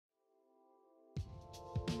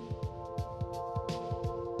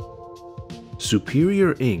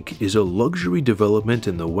Superior Inc. is a luxury development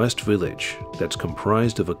in the West Village that's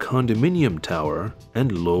comprised of a condominium tower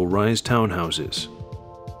and low-rise townhouses.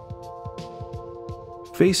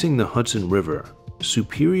 Facing the Hudson River,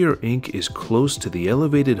 Superior Inc. is close to the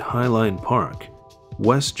elevated Highline Park,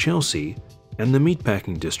 West Chelsea, and the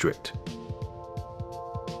Meatpacking District.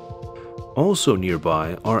 Also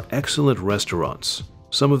nearby are excellent restaurants,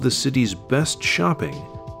 some of the city's best shopping,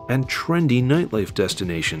 and trendy nightlife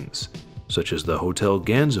destinations, such as the Hotel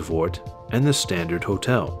Gansevoort and the Standard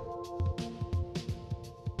Hotel.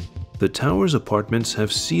 The tower's apartments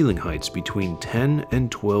have ceiling heights between 10 and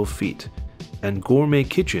 12 feet, and gourmet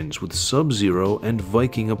kitchens with Sub-Zero and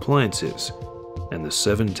Viking appliances, and the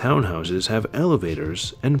 7 townhouses have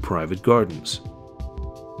elevators and private gardens.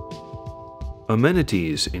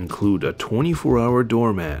 Amenities include a 24-hour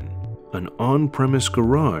doorman, an on-premise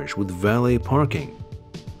garage with valet parking,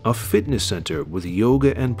 a fitness center with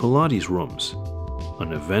yoga and Pilates rooms,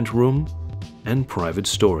 an event room, and private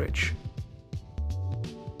storage.